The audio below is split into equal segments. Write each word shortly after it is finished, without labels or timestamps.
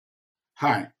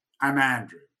Hi, I'm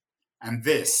Andrew, and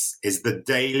this is the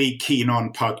Daily Keen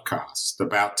On podcast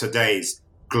about today's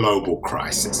global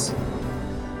crisis.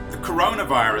 The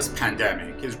coronavirus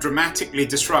pandemic is dramatically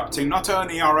disrupting not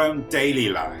only our own daily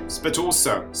lives, but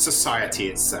also society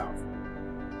itself.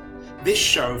 This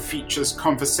show features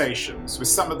conversations with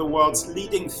some of the world's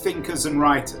leading thinkers and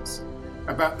writers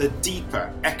about the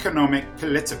deeper economic,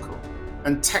 political,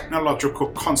 and technological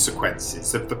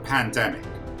consequences of the pandemic.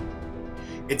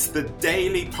 It's the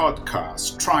daily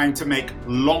podcast trying to make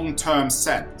long-term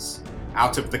sense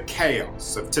out of the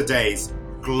chaos of today's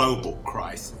global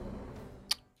crisis.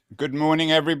 Good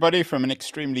morning, everybody, from an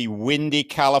extremely windy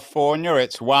California.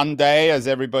 It's one day, as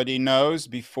everybody knows,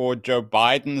 before Joe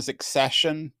Biden's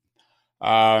accession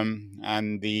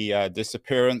and the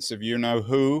disappearance of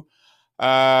you-know-who.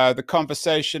 The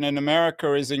conversation in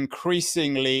America is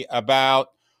increasingly about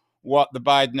what the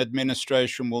Biden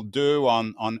administration will do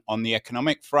on the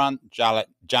economic front.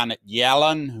 Janet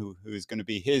Yellen, who is going to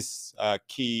be his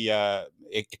key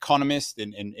economist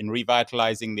in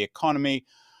revitalizing the economy,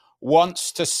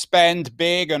 wants to spend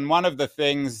big. And one of the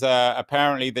things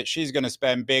apparently that she's going to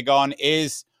spend big on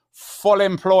is full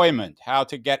employment, how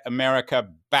to get America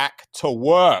back to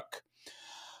work.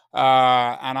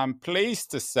 And I'm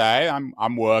pleased to say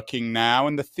I'm working now,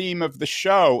 and the theme of the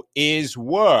show is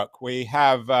work. We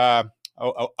have a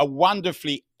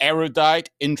wonderfully erudite,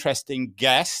 interesting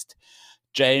guest,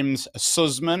 James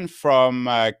Suzman from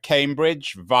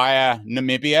Cambridge via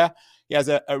Namibia. He has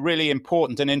a really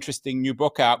important and interesting new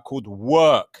book out called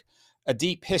Work, A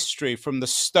Deep History from the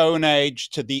Stone Age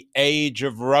to the Age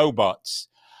of Robots.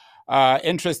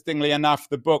 Interestingly enough,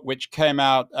 the book, which came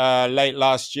out late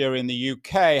last year in the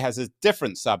UK, has a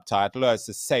different subtitle. It's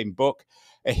the same book,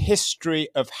 A History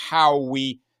of How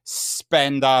We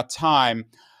Spend Our Time.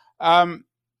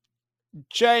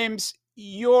 James,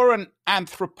 you're an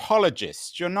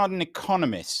anthropologist. You're not an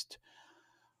economist.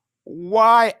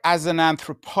 Why, as an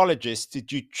anthropologist,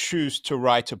 did you choose to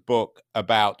write a book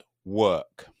about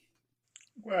work?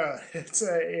 Well, it's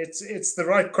the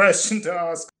right question to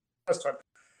ask first time.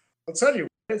 I'll tell you,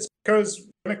 it's because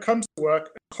when it comes to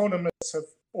work, economists have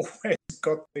always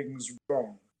got things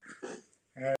wrong.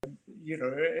 And,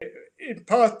 in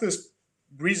part, this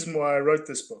reason why I wrote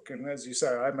this book, and as you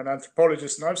say, I'm an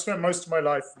anthropologist, and I've spent most of my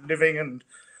life living and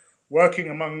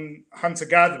working among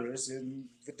hunter-gatherers in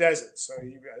the desert. So,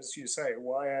 as you say,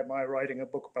 why am I writing a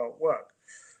book about work?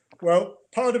 Well,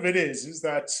 part of it is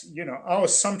that, our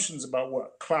assumptions about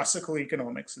work, classical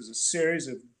economics is a series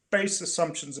of base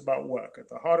assumptions about work. At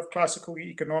the heart of classical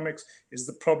economics is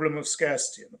the problem of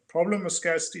scarcity. And the problem of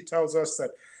scarcity tells us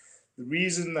that the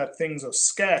reason that things are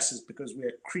scarce is because we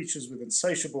are creatures with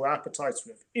insatiable appetites,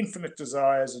 we have infinite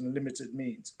desires and limited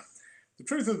means. The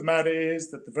truth of the matter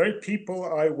is that the very people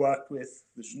I worked with,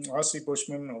 the Nxasi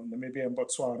Bushmen of Namibia and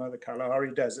Botswana, the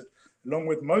Kalahari Desert, along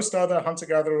with most other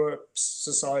hunter-gatherer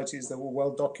societies that were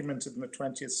well documented in the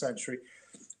 20th century,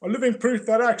 are living proof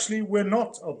that actually we're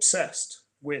not obsessed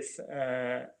with,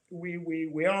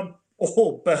 we are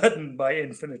all burdened by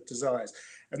infinite desires,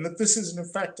 and that this is in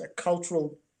fact a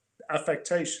cultural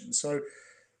affectation. So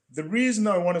the reason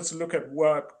I wanted to look at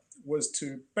work was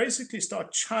to basically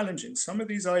start challenging some of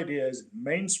these ideas in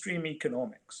mainstream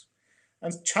economics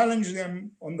and challenge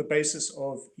them on the basis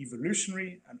of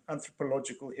evolutionary and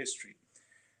anthropological history.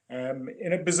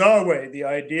 In a bizarre way, the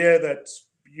idea that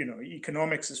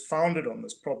economics is founded on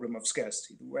this problem of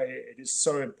scarcity, the way it is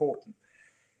so important,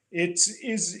 it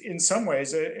is in some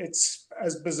ways, it's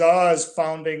as bizarre as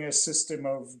founding a system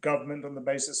of government on the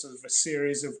basis of a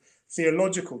series of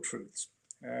theological truths.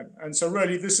 And so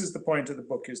really, this is the point of the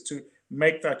book, is to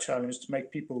make that challenge, to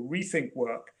make people rethink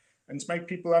work and to make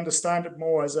people understand it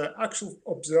more as an actual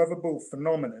observable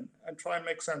phenomenon and try and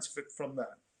make sense of it from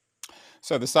that.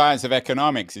 So the science of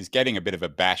economics is getting a bit of a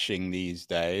bashing these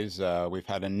days. We've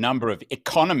had a number of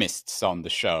economists on the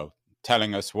show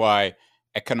telling us why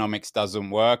economics doesn't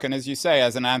work. And as you say,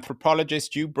 as an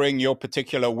anthropologist, you bring your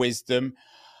particular wisdom.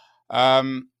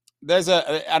 There's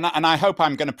and I hope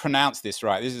I'm going to pronounce this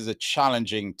right. This is a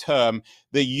challenging term.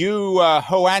 The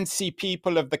Hoansi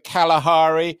people of the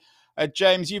Kalahari.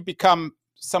 James, you've become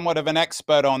somewhat of an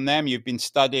expert on them. You've been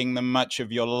studying them much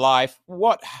of your life.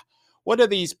 What do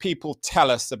these people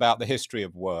tell us about the history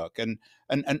of work? And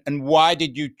why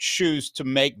did you choose to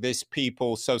make this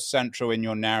people so central in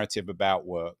your narrative about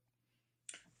work?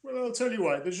 Well, I'll tell you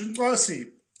why. The Nxasi,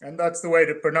 and that's the way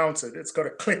to pronounce it. It's got a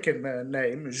click in their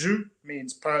name. Nxu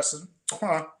means person,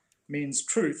 Twa means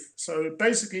truth. So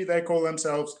basically, they call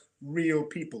themselves real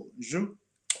people. Nxu,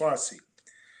 Nxasi.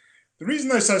 The reason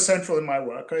they're so central in my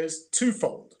work is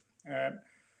twofold.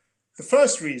 The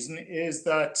first reason is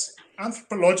that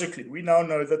anthropologically, we now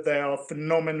know that they are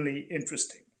phenomenally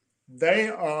interesting. They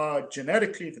are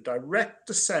genetically the direct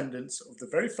descendants of the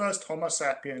very first Homo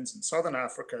sapiens in southern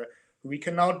Africa, who we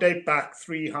can now date back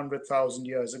 300,000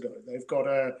 years ago. They've got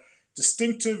a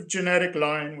distinctive genetic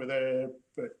line with I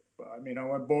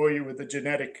won't bore you with the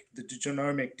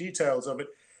genomic details of it,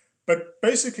 but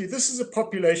basically this is a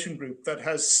population group that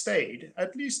has stayed,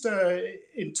 at least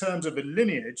in terms of a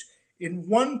lineage, in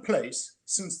one place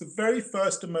since the very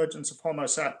first emergence of Homo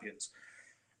sapiens.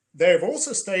 They have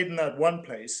also stayed in that one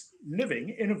place,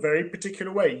 living in a very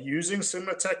particular way, using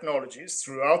similar technologies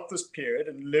throughout this period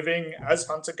and living as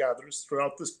hunter-gatherers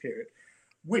throughout this period,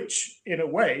 which in a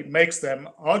way makes them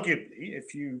arguably,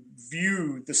 if you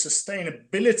view the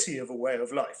sustainability of a way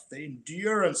of life, the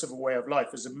endurance of a way of life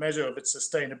as a measure of its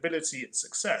sustainability and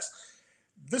success,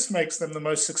 this makes them the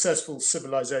most successful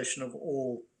civilization of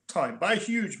all time by a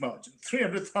huge margin.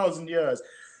 300,000 years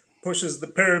pushes the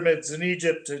pyramids in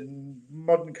Egypt and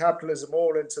modern capitalism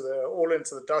all into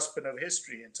the dustbin of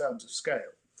history in terms of scale.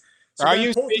 So are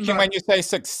you speaking, when you say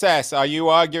success, are you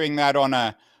arguing that on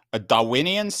a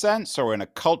Darwinian sense or in a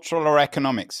cultural or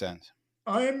economic sense?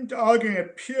 I'm arguing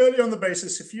it purely on the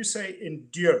basis, if you say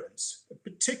endurance, a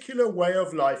particular way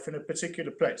of life in a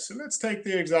particular place. So let's take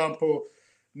the example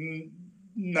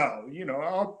now,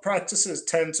 our practices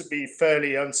tend to be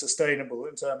fairly unsustainable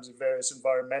in terms of various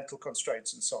environmental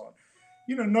constraints and so on.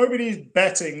 Nobody's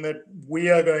betting that we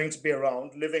are going to be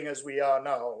around living as we are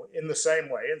now in the same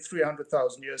way in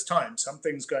 300,000 years' time.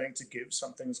 Something's going to give,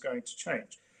 something's going to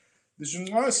change. The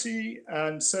Njwasi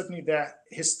and certainly their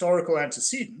historical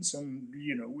antecedents, and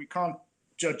we can't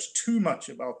judge too much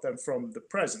about them from the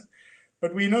present,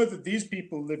 but we know that these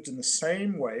people lived in the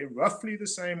same way, roughly the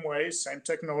same way, same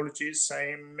technologies,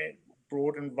 same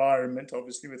broad environment,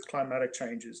 obviously with climatic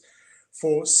changes,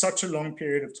 for such a long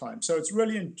period of time. So it's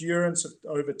really endurance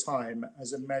over time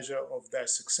as a measure of their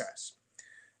success.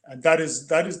 And that is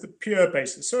the pure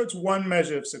basis. So it's one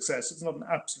measure of success. It's not an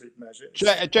absolute measure.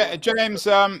 James,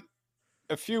 a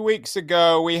few weeks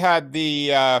ago, we had the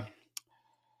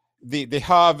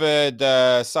Harvard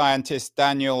scientist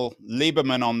Daniel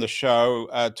Lieberman on the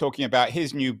show talking about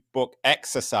his new book,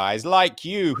 Exercise. Like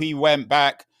you, he went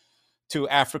back to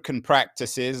African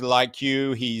practices. Like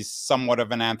you, he's somewhat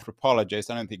of an anthropologist.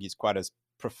 I don't think he's quite as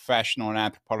professional an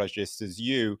anthropologist as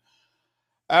you.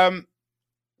 I'm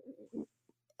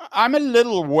a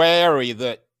little wary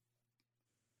that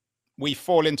we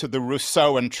fall into the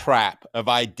Rousseauan trap of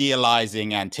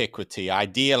idealizing antiquity,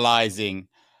 idealizing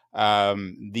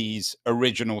these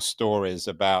original stories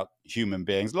about human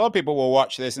beings. A lot of people will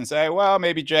watch this and say, well,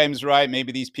 maybe James is right.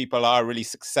 Maybe these people are really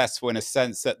successful in a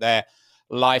sense that their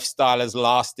lifestyle has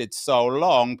lasted so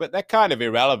long, but they're kind of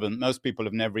irrelevant. Most people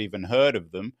have never even heard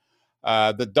of them.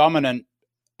 The dominant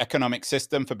economic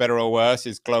system, for better or worse,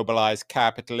 is globalized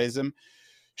capitalism.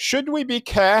 Should we be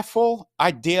careful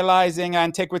idealizing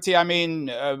antiquity? I mean,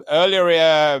 late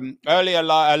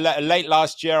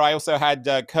last year, I also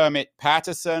had Kermit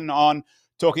Patterson on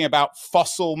talking about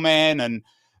fossil men and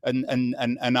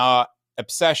our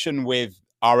obsession with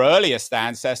our earliest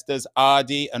ancestors,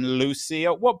 Ardi and Lucy.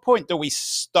 At what point do we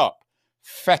stop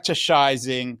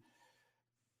fetishizing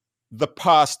the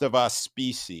past of our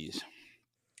species?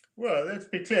 Well, let's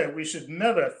be clear, we should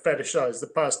never fetishize the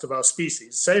past of our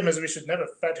species, same as we should never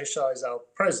fetishize our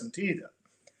present either.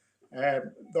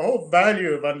 The whole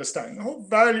value of understanding, the whole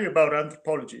value about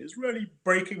anthropology is really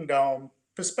breaking down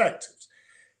perspectives.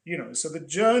 So the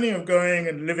journey of going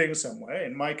and living somewhere,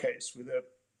 in my case, with a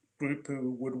group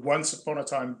who would once upon a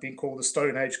time be called the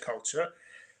Stone Age culture,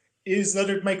 is that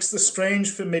it makes the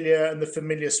strange familiar and the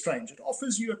familiar strange. It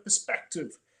offers you a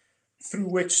perspective through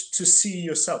which to see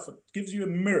yourself. It gives you a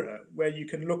mirror where you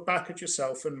can look back at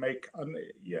yourself and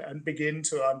and begin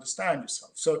to understand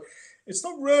yourself. So it's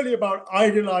not really about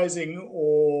idealizing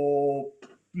or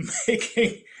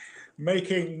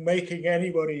making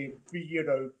anybody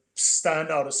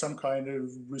stand out as some kind of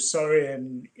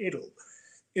Rousseauian idyll.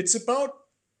 It's about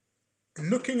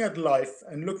looking at life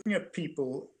and looking at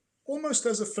people almost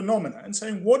as a phenomena and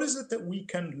saying, what is it that we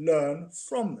can learn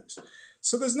from this?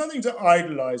 So there's nothing to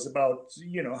idolize about,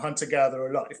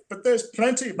 hunter-gatherer life, but there's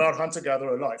plenty about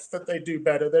hunter-gatherer life that they do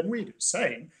better than we do.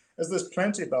 Same as there's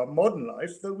plenty about modern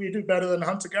life that we do better than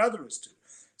hunter-gatherers do.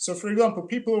 So, for example,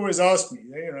 people always ask me,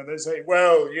 they say,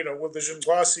 well, will the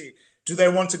Njwasi, do they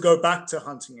want to go back to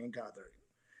hunting and gathering?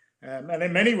 And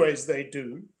in many ways they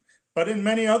do, but in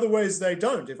many other ways they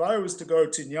don't. If I was to go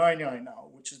to Nyai Nyai now,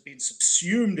 which has been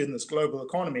subsumed in this global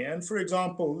economy, and for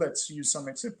example, let's use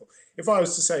something simple. If I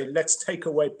was to say, let's take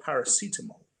away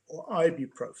paracetamol or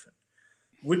ibuprofen,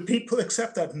 Would people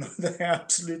accept that? No, they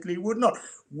absolutely would not.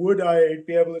 Would I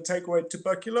be able to take away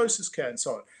tuberculosis care and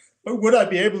so on? But would I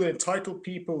be able to entitle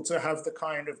people to have the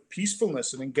kind of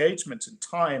peacefulness and engagement and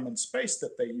time and space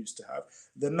that they used to have?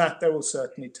 Then that they will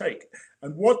certainly take.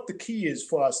 And what the key is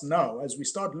for us now, as we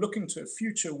start looking to a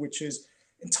future which is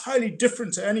entirely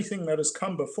different to anything that has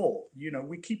come before.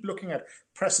 We keep looking at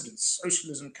precedents,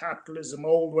 socialism, capitalism,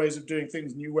 old ways of doing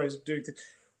things, new ways of doing things.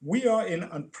 We are in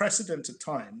unprecedented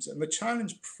times, and the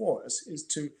challenge before us is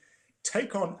to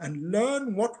take on and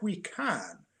learn what we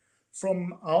can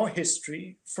from our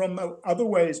history, from the other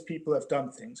ways people have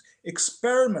done things,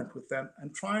 experiment with them,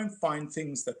 and try and find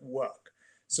things that work.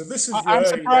 So this is I'm really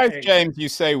surprised, James, you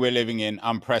say we're living in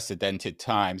unprecedented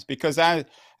times, because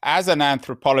as an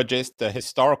anthropologist, a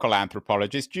historical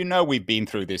anthropologist, we've been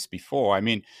through this before. I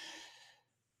mean,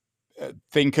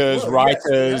 thinkers,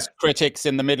 writers, critics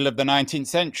in the middle of the 19th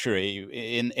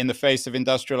century in the face of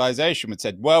industrialization would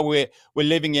said, well, we're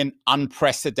living in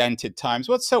unprecedented times.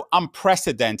 What's so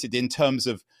unprecedented in terms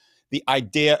of the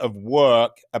idea of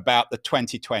work about the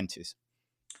 2020s?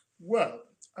 Well,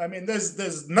 I mean,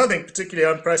 there's nothing particularly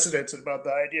unprecedented about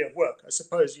the idea of work. I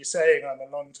suppose you're saying I'm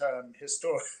a long-term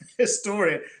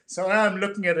historian, so I am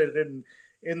looking at it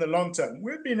in the long term.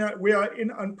 We are in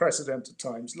unprecedented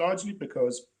times, largely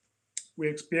because we're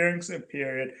experiencing a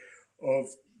period of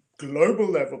global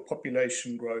level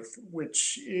population growth,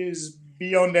 which is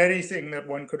beyond anything that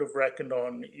one could have reckoned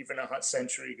on even a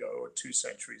century ago or 2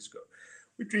 centuries ago.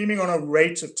 We're dreaming on a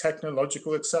rate of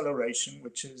technological acceleration,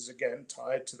 which is again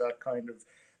tied to that kind of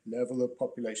level of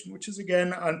population, which is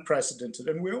again unprecedented.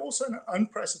 And we're also in an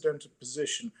unprecedented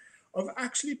position of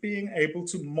actually being able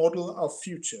to model our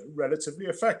future relatively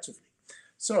effectively.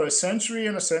 So a century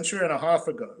and a half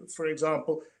ago, for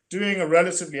example, doing a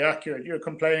relatively accurate, you're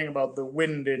complaining about the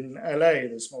wind in LA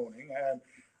this morning, and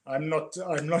I'm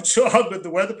not sure how good the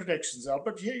weather predictions are,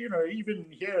 but here, even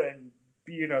here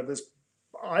in this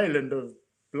island of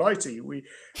Blighty, we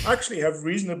actually have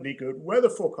reasonably good weather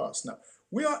forecasts now.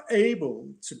 We are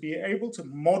able to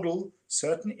model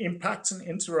certain impacts and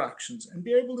interactions and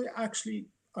be able to actually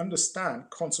understand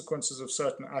consequences of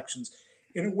certain actions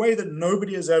in a way that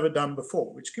nobody has ever done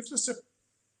before, which gives us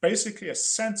basically a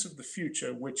sense of the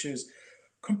future, which is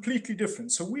completely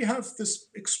different. So we have this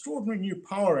extraordinary new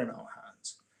power in our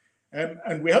hands,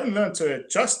 and we haven't learned to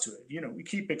adjust to it. We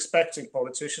keep expecting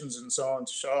politicians and so on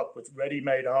to show up with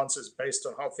ready-made answers based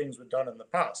on how things were done in the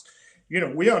past.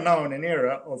 We are now in an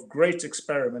era of great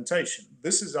experimentation.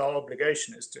 This is our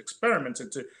obligation, is to experiment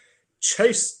and to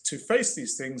face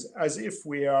these things as if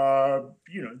we are,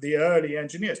 the early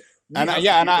engineers. And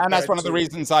that's one of the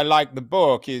reasons I like the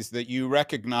book, is that you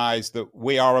recognize that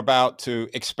we are about to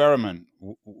experiment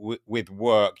with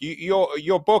work.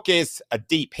 Your book is a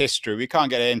deep history. We can't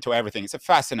get into everything. It's a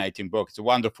fascinating book. It's a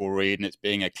wonderful read, and it's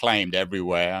being acclaimed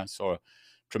everywhere. I saw a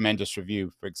tremendous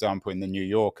review, for example, in the New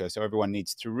Yorker, so everyone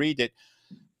needs to read it.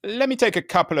 Let me take a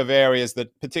couple of areas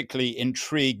that particularly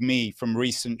intrigue me from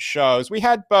recent shows. We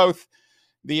had both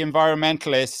the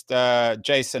environmentalist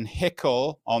Jason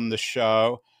Hickel on the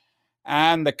show,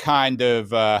 and the kind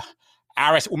of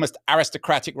almost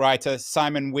aristocratic writer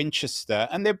Simon Winchester.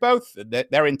 And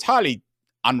they're entirely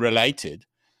unrelated,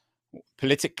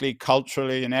 politically,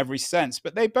 culturally, in every sense,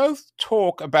 but they both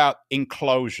talk about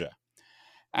enclosure.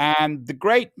 And the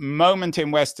great moment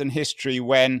in Western history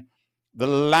when the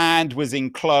land was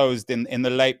enclosed in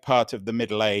the late part of the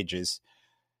Middle Ages.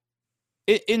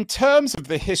 In terms of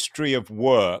the history of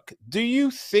work, do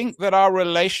you think that our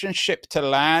relationship to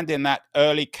land in that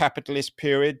early capitalist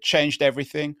period changed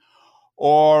everything?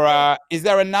 Or is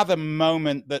there another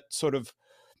moment that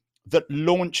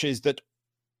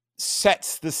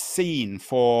sets the scene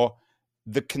for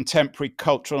the contemporary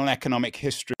cultural and economic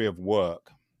history of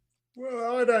work?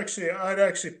 Well, I'd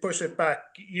actually push it back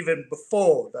even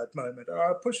before that moment.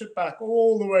 I'd push it back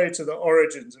all the way to the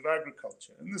origins of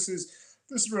agriculture. And this is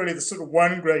really the sort of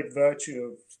one great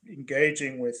virtue of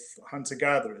engaging with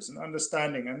hunter-gatherers and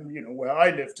understanding. And, where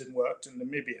I lived and worked in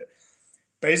Namibia,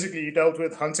 basically you dealt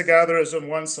with hunter-gatherers on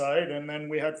one side, and then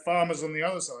we had farmers on the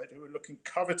other side who were looking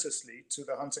covetously to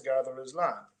the hunter-gatherers'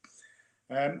 land.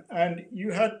 And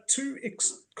you had two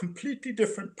completely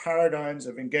different paradigms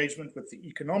of engagement with the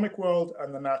economic world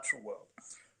and the natural world.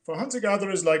 For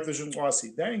hunter-gatherers like the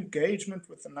Zimkwasi, their engagement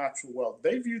with the natural world,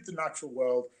 they viewed the natural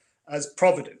world as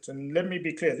provident. And let me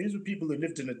be clear, these were people who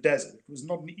lived in a desert. It was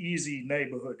not an easy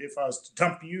neighborhood. If I was to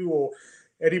dump you or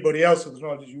anybody else with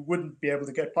knowledge, you wouldn't be able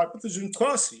to get by. But the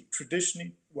Zimkwasi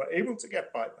traditionally were able to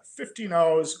get by 15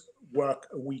 hours work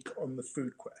a week on the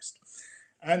food quest.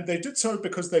 And they did so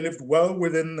because they lived well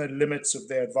within the limits of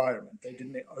their environment. They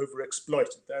didn't overexploit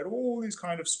it. They had all these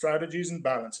kind of strategies and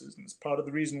balances, and it's part of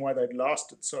the reason why they'd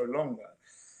lasted so long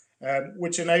there,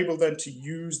 which enabled them to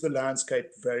use the landscape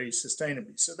very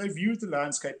sustainably. So they viewed the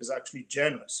landscape as actually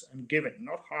generous and giving,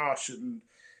 not harsh and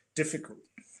difficult.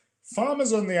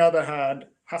 Farmers, on the other hand,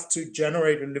 have to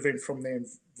generate a living from the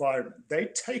environment. They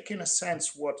take, in a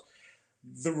sense, what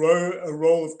a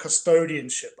role of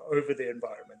custodianship over the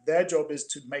environment. Their job is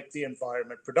to make the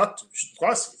environment productive.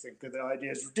 I think that the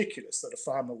idea is ridiculous that a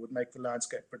farmer would make the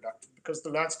landscape productive, because the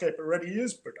landscape already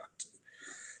is productive.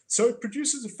 So it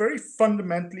produces a very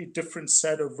fundamentally different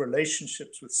set of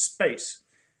relationships with space.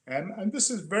 And this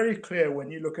is very clear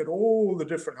when you look at all the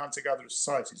different hunter-gatherer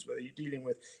societies, whether you're dealing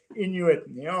with Inuit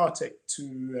in the Arctic,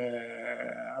 to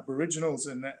Aboriginals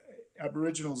in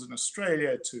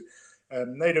Australia, to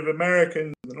Native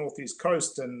Americans on the Northeast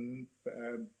Coast and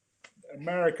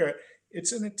America.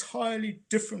 It's an entirely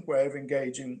different way of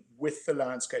engaging with the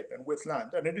landscape and with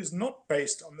land. And it is not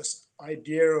based on this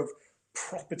idea of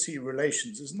property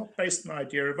relations. It's not based on the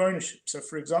idea of ownership. So,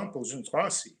 for example,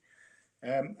 Jintrasi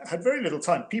had very little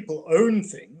time. People own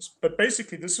things, but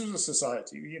basically this was a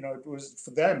society, it was,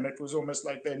 for them, it was almost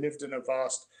like they lived in a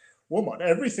vast Walmart.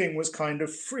 Everything was kind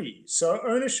of free. So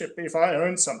ownership, if I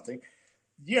own something,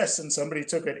 yes, and somebody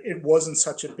took it, it wasn't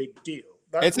such a big deal.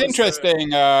 It's interesting,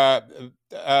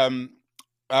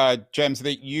 James,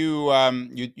 that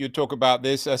you talk about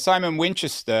this. Simon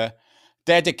Winchester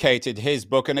dedicated his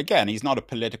book, and again, he's not a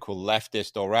political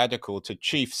leftist or radical, to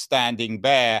Chief Standing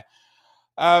Bear,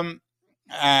 and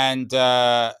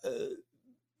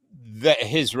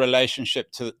his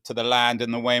relationship to the land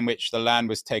and the way in which the land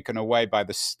was taken away by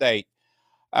the state.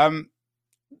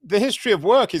 The history of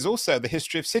work is also the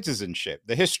history of citizenship.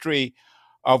 The history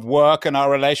of work and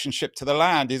our relationship to the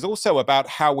land is also about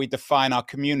how we define our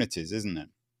communities, isn't it?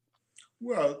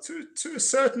 Well, to a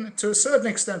certain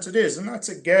extent it is. And that's,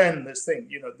 again, this thing,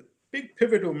 the big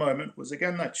pivotal moment was,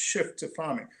 again, that shift to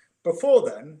farming. Before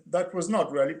then, that was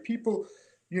not really. People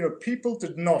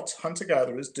did not,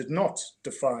 hunter-gatherers did not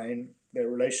define their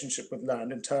relationship with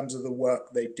land in terms of the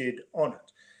work they did on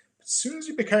it. As soon as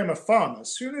you became a farmer,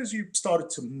 as soon as you started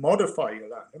to modify your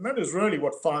land, and that is really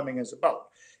what farming is about.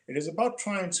 It is about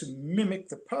trying to mimic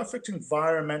the perfect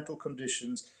environmental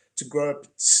conditions to grow up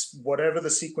whatever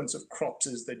the sequence of crops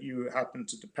is that you happen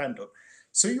to depend on.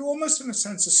 So you almost, in a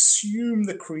sense, assume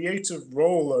the creative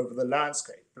role over the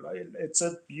landscape.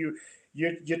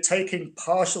 You're taking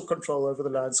partial control over the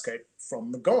landscape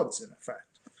from the gods, in effect.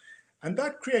 And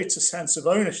that creates a sense of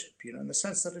ownership, in the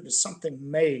sense that it is something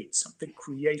made, something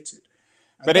created.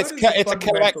 And but it's a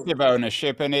collective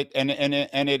ownership, and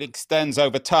it extends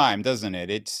over time, doesn't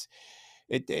it?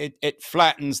 It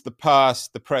flattens the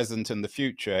past, the present, and the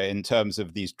future in terms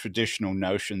of these traditional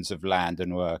notions of land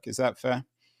and work. Is that fair?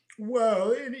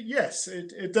 Well, yes,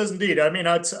 it does indeed. I mean,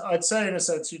 I'd say, in a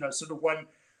sense, sort of one.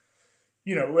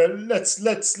 Well, let's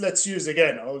use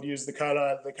again. I'll use the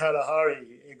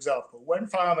Kalahari example. When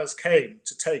farmers came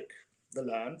to take the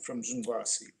land from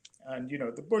Jintrasi, and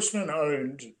the Bushmen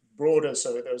owned broader,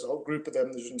 so there was a whole group of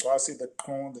them: the Jintrasi, the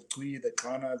Kron, the Twi, the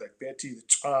Kana, the Beti, the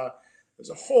Cha. There's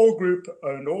a whole group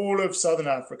owned all of southern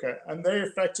Africa, and they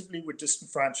effectively were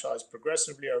disenfranchised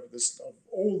progressively of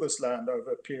all this land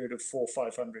over a period of 400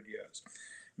 or 500 years.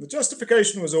 And the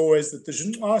justification was always that the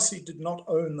Jintrasi did not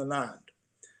own the land.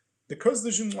 Because the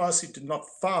Jintrasi did not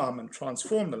farm and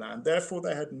transform the land, therefore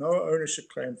they had no ownership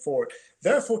claim for it.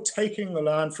 Therefore, taking the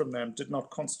land from them did not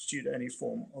constitute any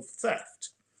form of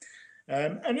theft.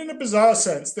 And in a bizarre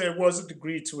sense, there was a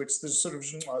degree to which the sort of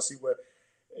Jintrasi were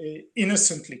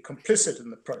innocently complicit in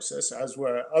the process, as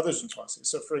were other Jintrasi.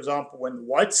 So, for example, when the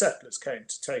white settlers came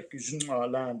to take Jintra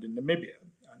land in Namibia,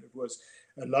 and it was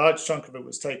a large chunk of it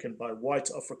was taken by white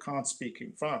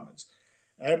Afrikaans-speaking farmers,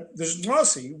 the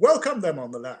Jintrasi welcomed them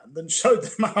on the land and showed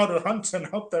them how to hunt and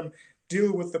helped them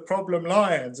deal with the problem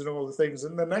lions and all the things.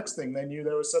 And the next thing they knew,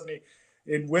 they were suddenly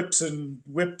in whipped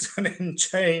and in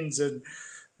chains and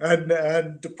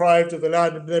deprived of the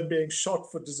land, and then being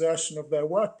shot for desertion of their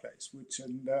workplace, which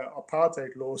in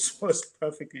apartheid laws was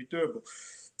perfectly doable.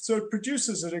 So it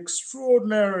produces an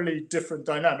extraordinarily different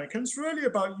dynamic. And it's really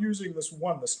about using this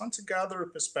hunter-gatherer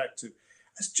perspective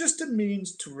as just a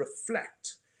means to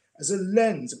reflect, as a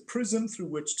lens, a prism through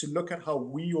which to look at how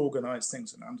we organize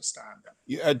things and understand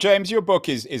them. James, your book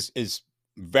is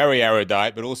very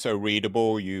erudite, but also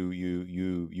readable.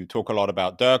 You talk a lot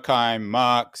about Durkheim,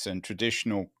 Marx, and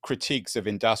traditional critiques of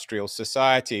industrial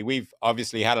society. We've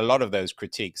obviously had a lot of those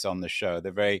critiques on the show.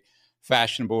 They're very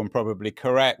fashionable and probably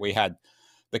correct. We had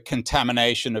The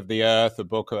Contamination of the Earth, a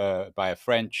book by a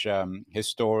French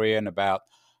historian about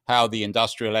how the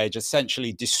industrial age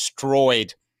essentially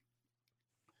destroyed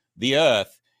the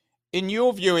earth. In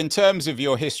your view, in terms of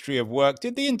your history of work,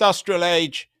 did the industrial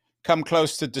age come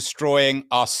close to destroying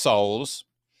our souls?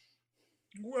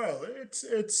 Well,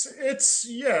 it's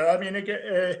yeah. I mean,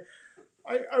 again,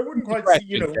 I wouldn't quite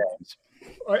say,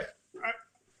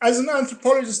 as an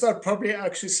anthropologist, I'd probably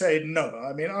actually say no.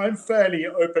 I mean, I'm fairly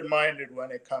open-minded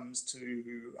when it comes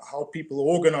to how people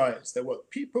organize their work.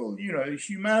 People,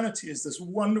 humanity is this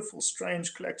wonderful,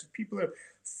 strange collective. People have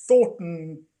thought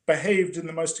and behaved in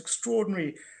the most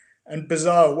extraordinary and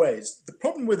bizarre ways. The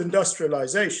problem with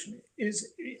industrialization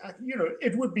is,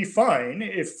 it would be fine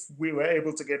if we were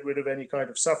able to get rid of any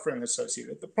kind of suffering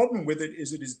associated. The problem with it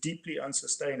is deeply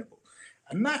unsustainable.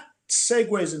 And that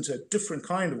segues into a different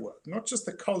kind of work, not just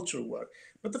the cultural work,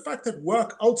 but the fact that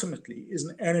work ultimately is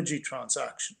an energy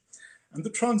transaction. And the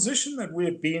transition that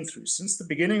we've been through since the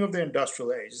beginning of the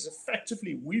industrial age is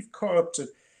effectively, we've co-opted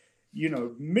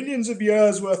millions of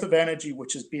years worth of energy,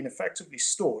 which has been effectively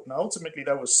stored. And ultimately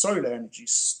that was solar energy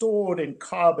stored in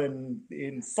carbon,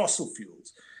 in fossil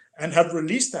fuels, and have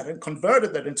released that and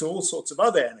converted that into all sorts of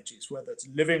other energies, whether it's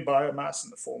living biomass in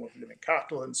the form of living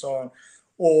cattle and so on,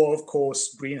 or of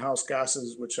course, greenhouse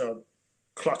gases, which are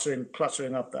cluttering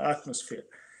up the atmosphere.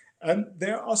 And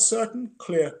there are certain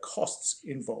clear costs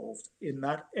involved in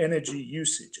that energy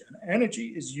usage. And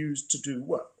energy is used to do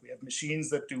work. We have machines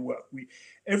that do work.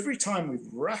 Every time we've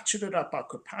ratcheted up our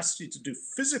capacity to do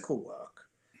physical work,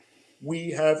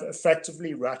 we have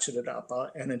effectively ratcheted up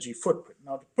our energy footprint.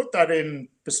 Now, to put that in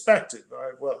perspective,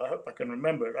 I hope I can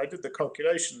remember it. I did the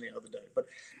calculation the other day, but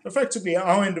effectively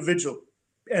our individual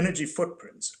energy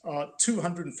footprints are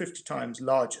 250 times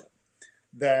larger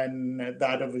than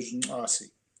that of Vision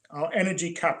RC. Our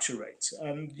energy capture rates,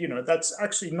 and that's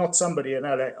actually not somebody in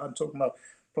LA. I'm talking about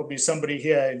probably somebody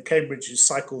here in Cambridge who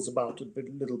cycles about a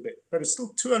little bit, but it's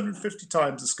still 250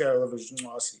 times the scale of Vision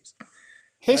RCs.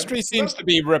 History seems to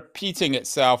be repeating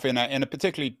itself in a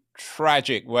particularly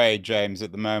tragic way, James.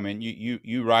 At the moment,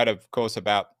 you write, of course,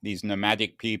 about these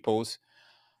nomadic peoples,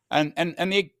 and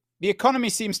the economy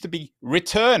seems to be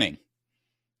returning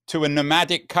to a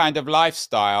nomadic kind of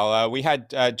lifestyle. We had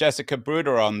Jessica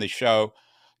Bruder on the show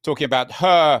talking about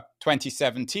her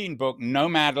 2017 book,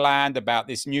 Nomadland, about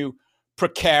this new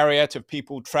precariat of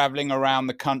people traveling around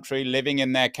the country, living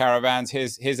in their caravans.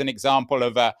 Here's an example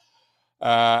of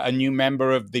a new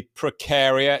member of the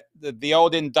precariat. The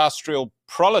old industrial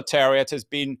proletariat has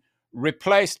been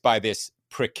replaced by this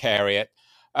precariat.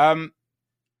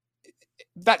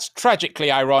 That's tragically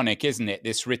ironic, isn't it?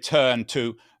 This return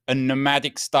to a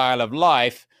nomadic style of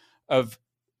life, of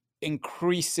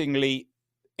increasingly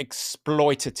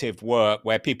exploitative work,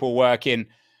 where people work in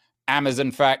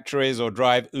Amazon factories or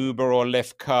drive Uber or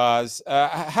Lyft cars.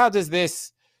 How does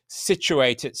this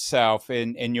situate itself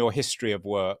in your history of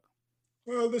work?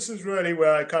 Well, this is really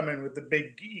where I come in with the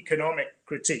big economic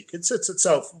critique. It sits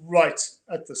itself right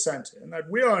at the center, in that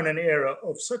we are in an era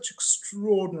of such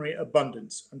extraordinary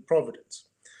abundance and providence.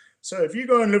 So if you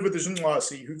go and live with the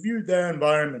Zhenhuasi, who viewed their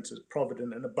environment as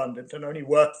provident and abundant and only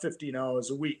work 15 hours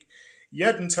a week,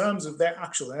 yet in terms of their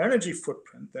actual energy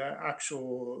footprint, their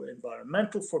actual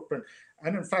environmental footprint,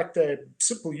 and in fact their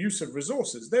simple use of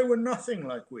resources, they were nothing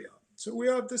like we are. So we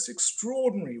have this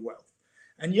extraordinary wealth,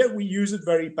 and yet we use it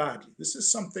very badly. This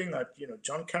is something that,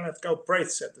 John Kenneth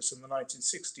Galbraith said this in the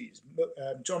 1960s,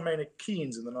 John Maynard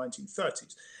Keynes in the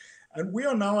 1930s. And we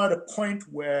are now at a point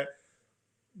where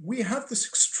we have this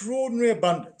extraordinary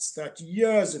abundance that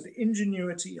years of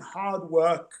ingenuity, hard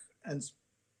work, and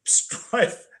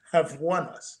strife have won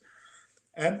us.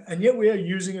 And yet we are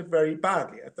using it very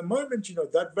badly. At the moment,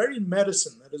 that very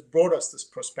medicine that has brought us this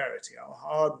prosperity, our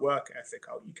hard work ethic,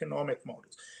 our economic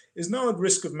models, is now at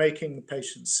risk of making the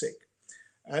patient sick.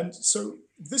 And so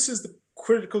this is the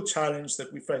critical challenge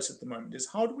that we face at the moment, is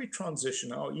how do we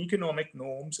transition our economic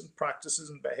norms and practices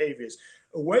and behaviors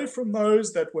away from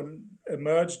those that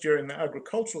emerged during the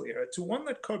agricultural era to one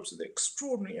that copes with the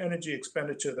extraordinary energy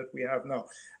expenditure that we have now.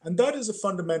 And that is a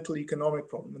fundamental economic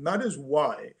problem. And that is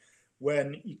why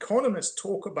when economists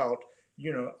talk about,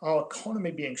 our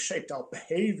economy being shaped, our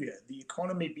behavior, the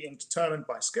economy being determined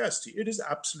by scarcity, it is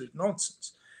absolute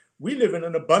nonsense. We live in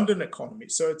an abundant economy.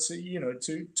 So it's,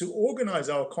 to organize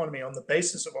our economy on the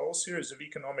basis of a whole series of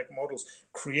economic models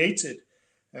created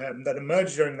that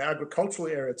emerged during the agricultural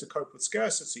era to cope with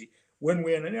scarcity, when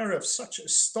we're in an era of such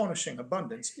astonishing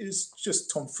abundance, is just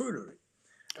tomfoolery.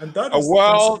 And that is a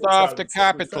world after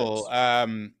capital,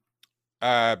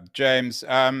 James.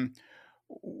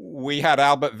 we had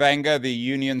Albert Wenger, the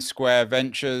Union Square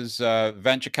Ventures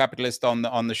venture capitalist,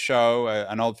 on the show,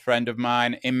 an old friend of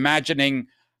mine, imagining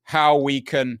how we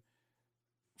can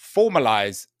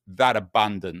formalize that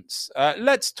abundance.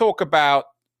 Let's talk about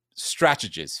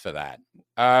strategies for that.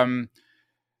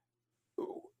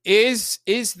 Is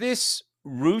this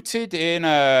rooted in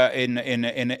a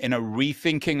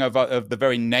rethinking of the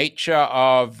very nature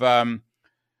of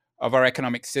our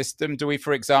economic system? Do we,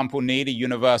 for example, need a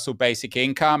universal basic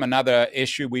income? Another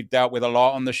issue we've dealt with a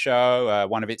lot on the show.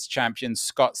 One of its champions,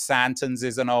 Scott Santens,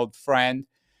 is an old friend.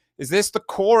 Is this the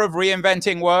core of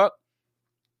reinventing work?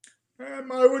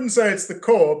 I wouldn't say it's the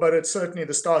core, but it's certainly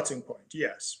the starting point,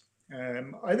 yes.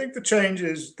 I think the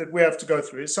changes that we have to go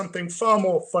through is something far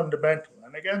more fundamental.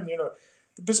 And again,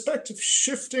 the perspective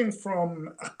shifting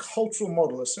from a cultural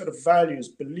model, a set of values,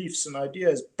 beliefs, and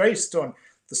ideas based on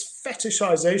this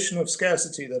fetishization of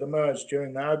scarcity that emerged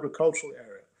during the agricultural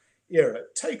era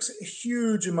takes a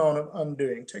huge amount of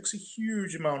undoing, takes a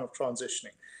huge amount of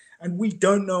transitioning. And we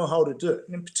don't know how to do it,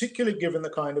 and in particular, given the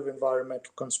kind of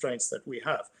environmental constraints that we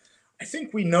have. I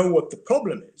think we know what the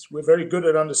problem is. We're very good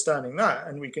at understanding that,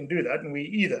 and we can do that. And we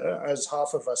either, as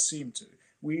half of us seem to,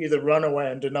 we either run away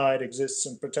and deny it exists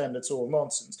and pretend it's all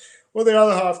nonsense, or the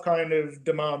other half kind of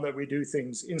demand that we do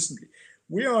things instantly.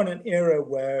 We are in an era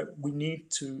where we need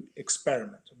to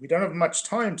experiment. We don't have much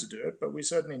time to do it, but we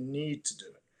certainly need to do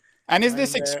it. And is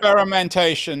this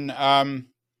experimentation,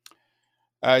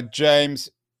 James,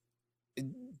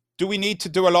 do we need to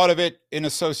do a lot of it in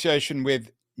association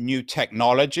with new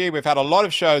technology? We've had a lot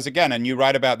of shows, again, and you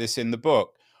write about this in the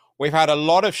book, we've had a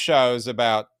lot of shows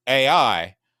about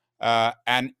AI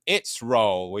and its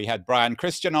role. We had Brian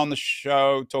Christian on the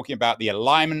show talking about the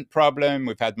alignment problem.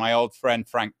 We've had my old friend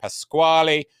Frank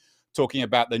Pasquale talking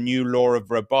about the new law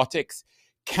of robotics.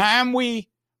 Can we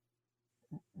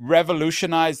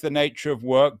revolutionize the nature of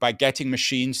work by getting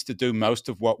machines to do most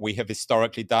of what we have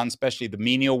historically done, especially the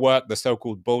menial work, the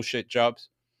so-called bullshit jobs?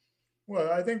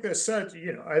 Well, I think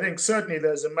certainly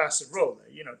there's a massive role there.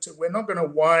 We're not going to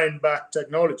wind back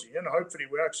technology, and hopefully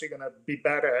we're actually going to be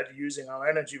better at using our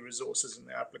energy resources in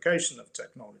the application of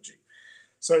technology.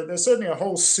 So there's certainly a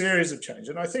whole series of change,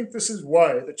 and I think this is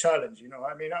why the challenge.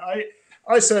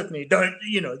 I certainly don't.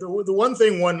 The one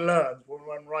thing one learns when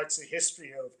one writes a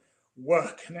history of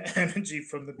work and energy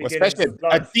from the beginning of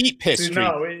life a deep history to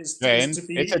now is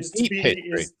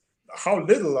how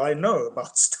little I know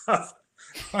about stuff.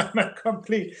 I'm a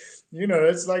complete,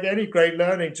 it's like any great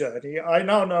learning journey. I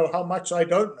now know how much I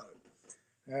don't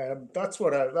know. That's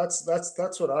what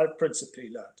I've principally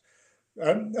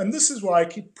learned. And this is why I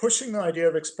keep pushing the idea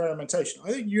of experimentation.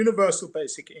 I think universal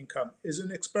basic income is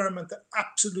an experiment that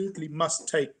absolutely must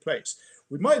take place.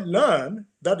 We might learn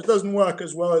that it doesn't work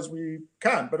as well as we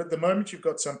can, but at the moment you've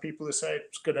got some people who say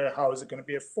how is it going to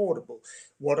be affordable?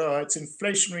 What are its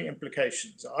inflationary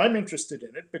implications? I'm interested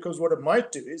in it because what it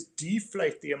might do is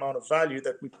deflate the amount of value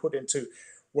that we put into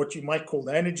what you might call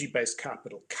the energy-based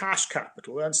capital, cash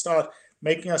capital, and start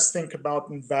making us think about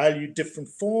and value different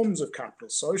forms of capital,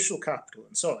 social capital,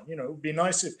 and so on. It would be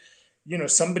nice if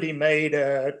somebody made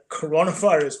a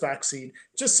coronavirus vaccine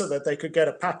just so that they could get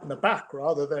a pat on the back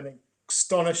rather than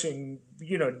astonishing,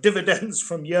 dividends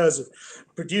from years of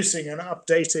producing and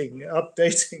updating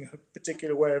a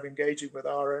particular way of engaging with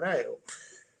RNA.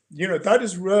 That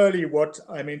is really what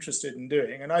I'm interested in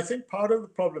doing. And I think part of the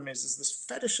problem is this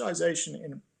fetishization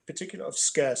in particular of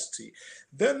scarcity,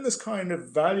 then this kind of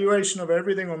valuation of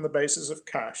everything on the basis of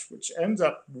cash, which ends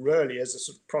up really as a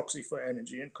sort of proxy for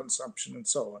energy and consumption and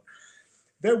so on.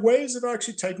 There are ways of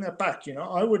actually taking that back.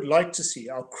 I would like to see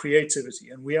our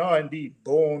creativity, and we are indeed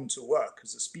born to work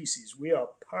as a species. We are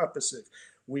purposive,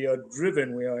 we are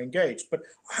driven, we are engaged. But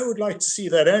I would like to see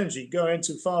that energy go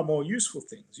into far more useful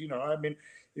things.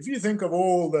 If you think of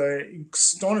all the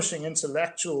astonishing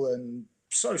intellectual and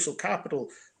social capital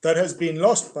that has been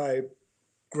lost by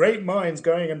great minds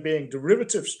going and being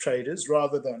derivatives traders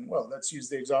rather than, well, let's use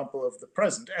the example of the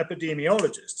present,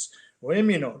 epidemiologists or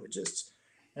immunologists.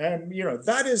 And,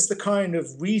 that is the kind of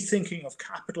rethinking of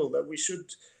capital that we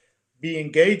should be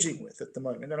engaging with at the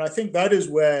moment. And I think that is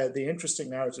where the interesting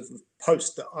narrative of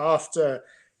after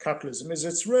capitalism is.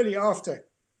 It's really after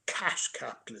cash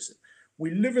capitalism.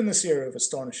 We live in this era of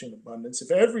astonishing abundance.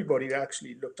 If everybody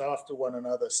actually looked after one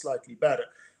another slightly better,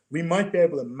 we might be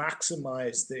able to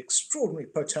maximize the extraordinary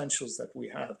potentials that we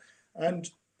have and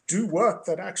do work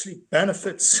that actually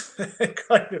benefits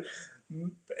kind of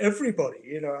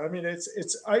everybody. I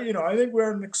think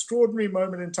we're at an extraordinary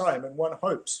moment in time, and one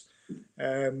hopes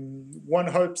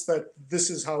that this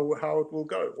is how it will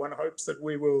go. One hopes that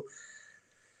we will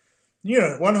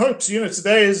One hopes.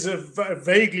 Today is a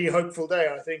vaguely hopeful day.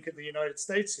 I think in the United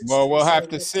States Well, history. we'll So have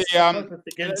to see. let's hope it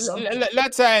begins something.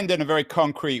 Let's end in a very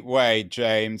concrete way,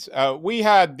 James. We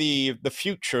had the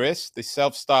futurist, the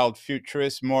self-styled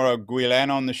futurist, Mauro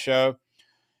Guillen, on the show.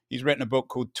 He's written a book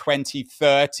called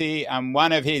 2030, and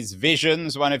one of his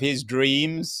visions, one of his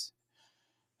dreams,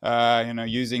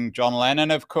 using John Lennon,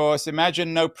 of course,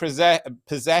 imagine no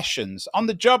possessions. On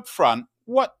the job front,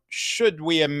 what should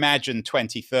we imagine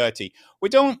 2030? We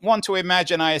don't want to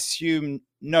imagine, I assume,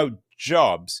 no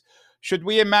jobs. Should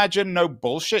we imagine no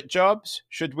bullshit jobs?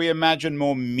 Should we imagine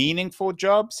more meaningful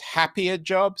jobs, happier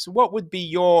jobs? What would be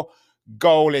your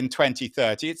goal in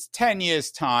 2030? It's 10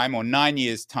 years' time or 9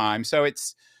 years' time. So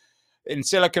it's, in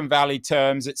Silicon Valley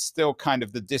terms, it's still kind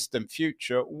of the distant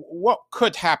future. What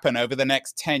could happen over the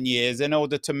next 10 years in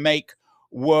order to make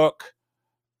work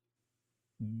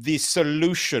the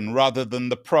solution rather than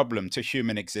the problem to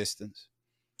human existence?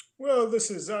 Well,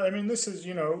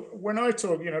 when I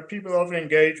talk, people often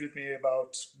engage with me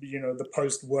about, the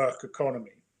post-work economy.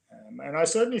 And I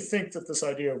certainly think that this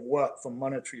idea of work for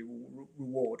monetary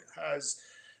reward has,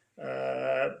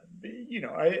 I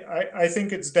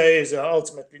think its days are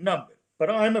ultimately numbered. But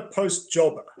I'm a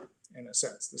post-jobber, in a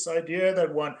sense. This idea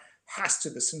that one has to,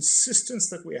 this insistence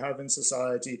that we have in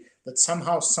society that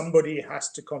somehow somebody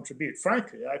has to contribute.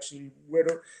 Frankly, actually,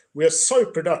 we're so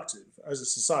productive as a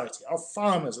society. Our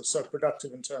farmers are so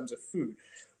productive in terms of food.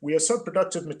 We are so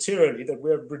productive materially that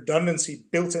we have redundancy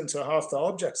built into half the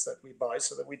objects that we buy,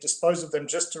 so that we dispose of them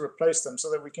just to replace them,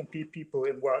 so that we can keep people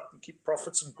in work and keep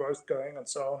profits and growth going, and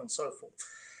so on and so forth.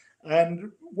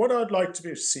 And what I'd like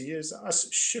to see is us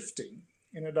shifting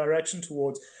in a direction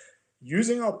towards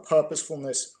using our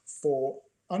purposefulness for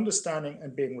understanding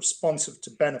and being responsive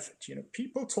to benefit.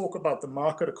 People talk about the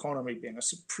market economy being a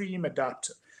supreme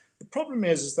adapter. The problem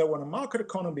is that when a market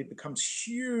economy becomes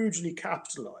hugely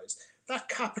capitalized, that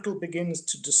capital begins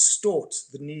to distort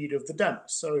the need of the demo.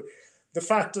 So the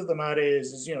fact of the matter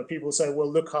is, people say,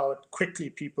 well, look how quickly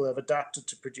people have adapted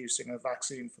to producing a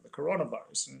vaccine for the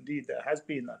coronavirus. And indeed, there has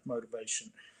been that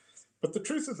motivation. But the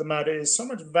truth of the matter is, so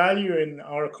much value in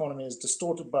our economy is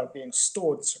distorted by being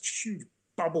stored in such huge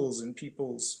bubbles in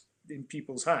people's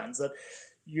hands that,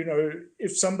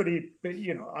 if somebody,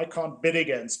 I can't bid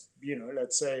against,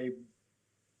 let's say,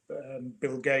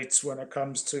 Bill Gates when it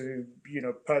comes to,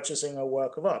 purchasing a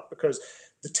work of art, because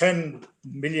the 10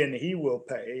 million he will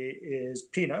pay is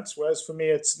peanuts, whereas for me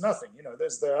it's nothing.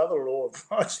 There's the other law of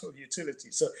marginal utility.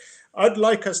 So I'd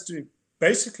like us to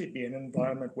basically be an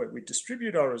environment where we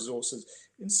distribute our resources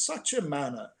in such a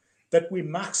manner that we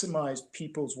maximize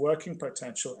people's working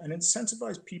potential and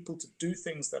incentivize people to do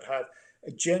things that have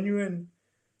a genuine,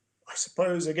 I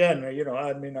suppose, again,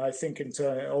 I think in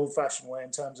an old-fashioned way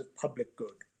in terms of public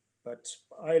good. But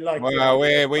I like. Well,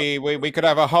 we could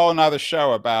have a whole nother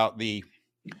show about the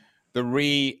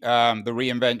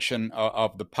reinvention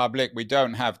of the public. We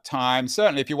don't have time.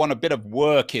 Certainly, if you want a bit of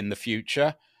work in the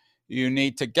future, you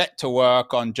need to get to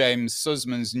work on James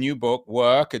Sussman's new book,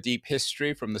 Work, A Deep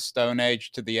History from the Stone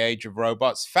Age to the Age of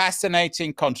Robots.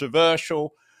 Fascinating,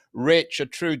 controversial, rich, a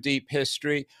true deep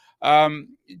history.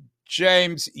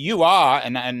 James, you are,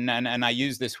 and I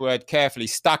use this word carefully,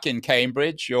 stuck in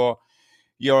Cambridge. You're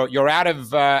out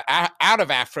of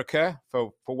Africa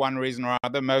for one reason or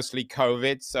other, mostly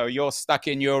COVID. So you're stuck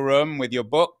in your room with your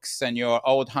books and your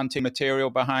old hunting material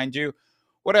behind you.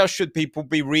 What else should people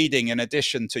be reading in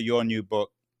addition to your new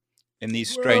book in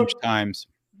these strange times?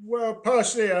 Well,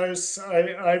 partially,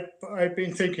 I've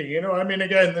been thinking.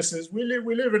 Again, this is we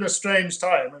live in a strange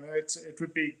time, and it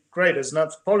would be great as an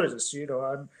anthropologist.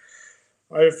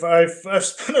 I've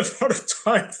spent a lot of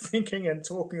time thinking and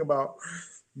talking about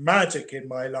magic in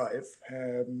my life.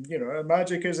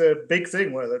 Magic is a big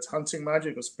thing, whether it's hunting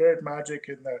magic or spirit magic,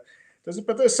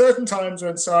 but there's certain times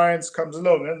when science comes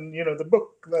along, and the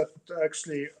book that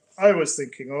actually I was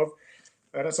thinking of,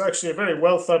 and it's actually a very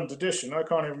well-thumbed edition, I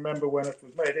can't even remember when it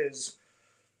was made, is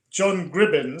John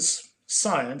Gribbin's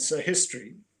Science, A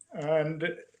History. And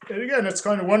again, it's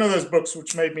kind of one of those books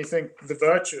which made me think the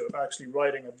virtue of actually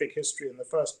writing a big history in the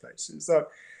first place is that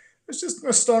it's just an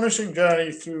astonishing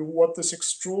journey through what this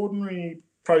extraordinary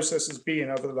process has been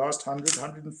over the last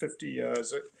 150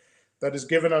 years that has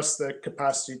given us the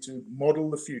capacity to model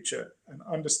the future and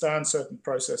understand certain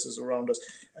processes around us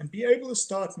and be able to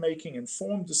start making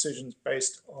informed decisions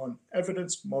based on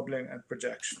evidence, modeling, and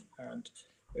projection. And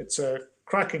it's a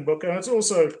cracking book. And it's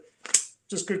also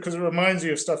just good because it reminds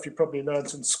you of stuff you probably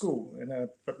learned in school,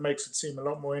 but makes it seem a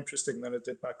lot more interesting than it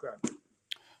did back then.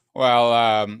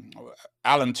 Well,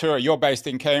 Alan Turing, you're based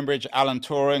in Cambridge. Alan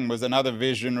Turing was another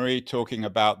visionary talking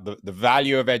about the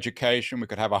value of education. We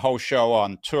could have a whole show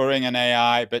on Turing and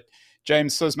AI. But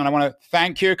James Sussman, I want to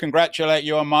thank you, congratulate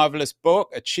you on a marvelous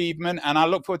book, achievement, and I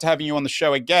look forward to having you on the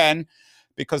show again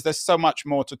because there's so much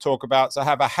more to talk about. So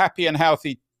have a happy and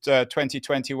healthy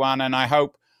 2021, and I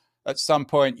hope at some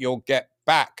point you'll get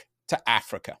back to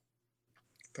Africa.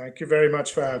 Thank you very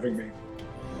much for having me.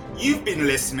 You've been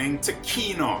listening to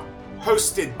Keen On,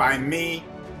 hosted by me,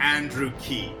 Andrew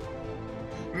Keen.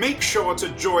 Make sure to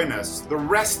join us the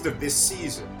rest of this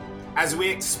season as we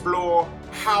explore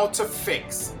how to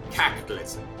fix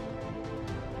capitalism.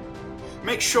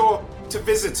 Make sure to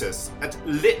visit us at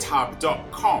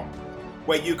lithub.com,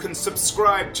 where you can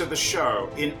subscribe to the show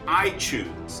in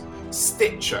iTunes,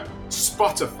 Stitcher,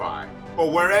 Spotify, or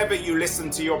wherever you listen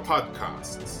to your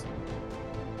podcasts.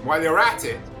 While you're at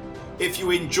it, if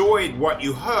you enjoyed what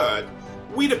you heard,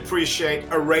 we'd appreciate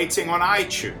a rating on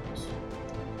iTunes.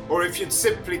 Or if you'd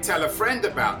simply tell a friend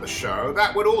about the show,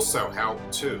 that would also help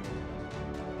too.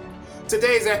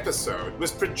 Today's episode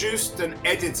was produced and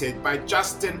edited by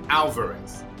Justin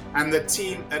Alvarez and the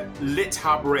team at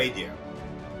LitHub Radio.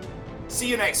 See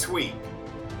you next week,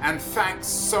 and thanks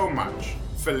so much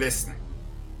for listening.